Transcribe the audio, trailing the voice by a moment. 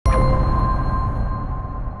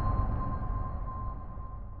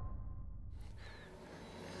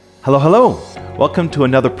Hello! Welcome to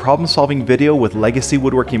another problem-solving video with Legacy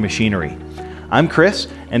Woodworking Machinery. I'm Chris,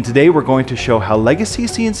 and today we're going to show how Legacy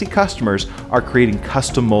CNC customers are creating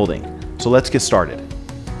custom molding. So let's get started.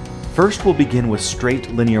 First, we'll begin with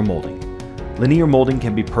straight linear molding. Linear molding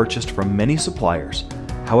can be purchased from many suppliers.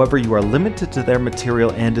 However, you are limited to their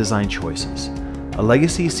material and design choices. A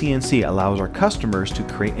Legacy CNC allows our customers to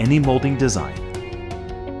create any molding design.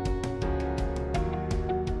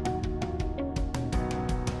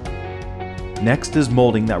 Next is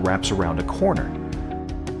molding that wraps around a corner.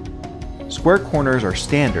 Square corners are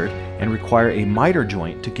standard and require a miter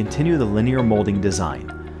joint to continue the linear molding design.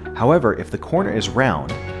 However, if the corner is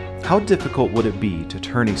round, how difficult would it be to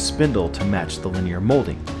turn a spindle to match the linear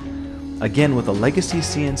molding? Again, with a Legacy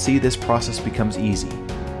CNC, this process becomes easy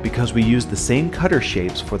because we use the same cutter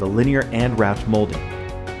shapes for the linear and wrapped molding.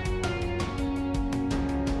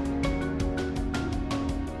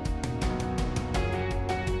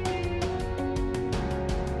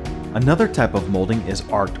 Another type of molding is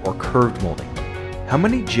arced or curved molding. How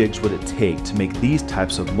many jigs would it take to make these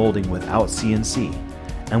types of molding without CNC?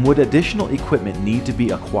 And would additional equipment need to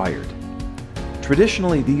be acquired?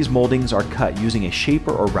 Traditionally, these moldings are cut using a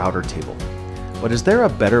shaper or router table. But is there a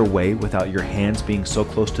better way without your hands being so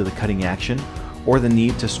close to the cutting action, or the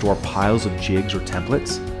need to store piles of jigs or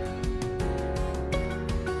templates?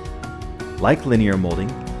 Like linear molding,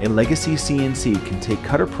 a Legacy CNC can take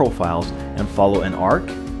cutter profiles and follow an arc,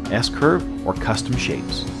 S-curve, or custom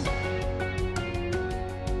shapes.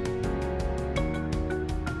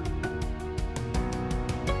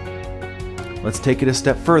 Let's take it a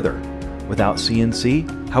step further. Without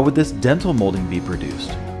CNC, how would this dental molding be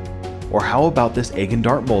produced? Or how about this egg and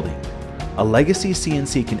dart molding? A Legacy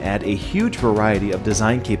CNC can add a huge variety of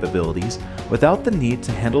design capabilities without the need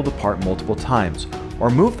to handle the part multiple times or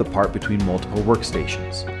move the part between multiple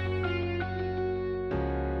workstations.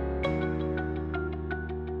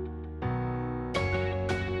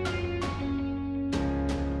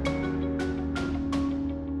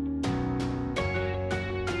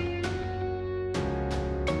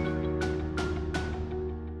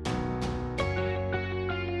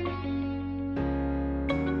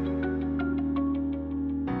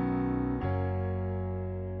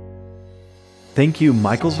 Thank you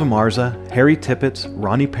Michael Zamarza, Harry Tippett,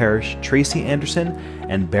 Ronnie Parrish, Tracy Anderson,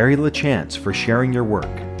 and Barry LaChance for sharing your work.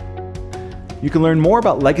 You can learn more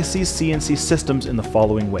about Legacy's CNC systems in the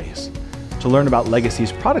following ways. To learn about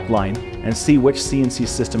Legacy's product line and see which CNC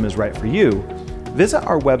system is right for you, visit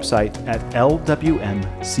our website at lwmcnc.com.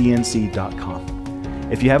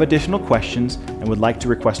 If you have additional questions and would like to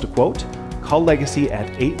request a quote, call Legacy at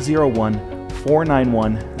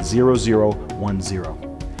 801-491-0010.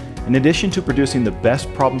 In addition to producing the best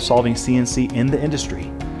problem-solving CNC in the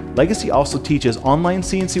industry, Legacy also teaches online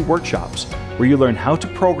CNC workshops where you learn how to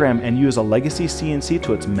program and use a Legacy CNC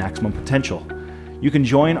to its maximum potential. You can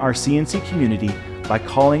join our CNC community by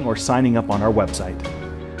calling or signing up on our website.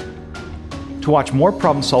 To watch more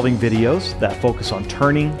problem-solving videos that focus on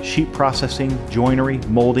turning, sheet processing, joinery,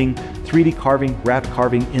 molding, 3D carving, wrap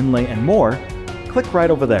carving, inlay, and more, click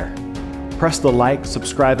right over there. Press the like,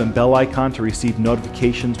 subscribe, and bell icon to receive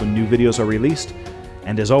notifications when new videos are released.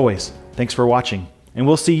 And as always, thanks for watching, and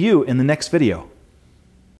we'll see you in the next video.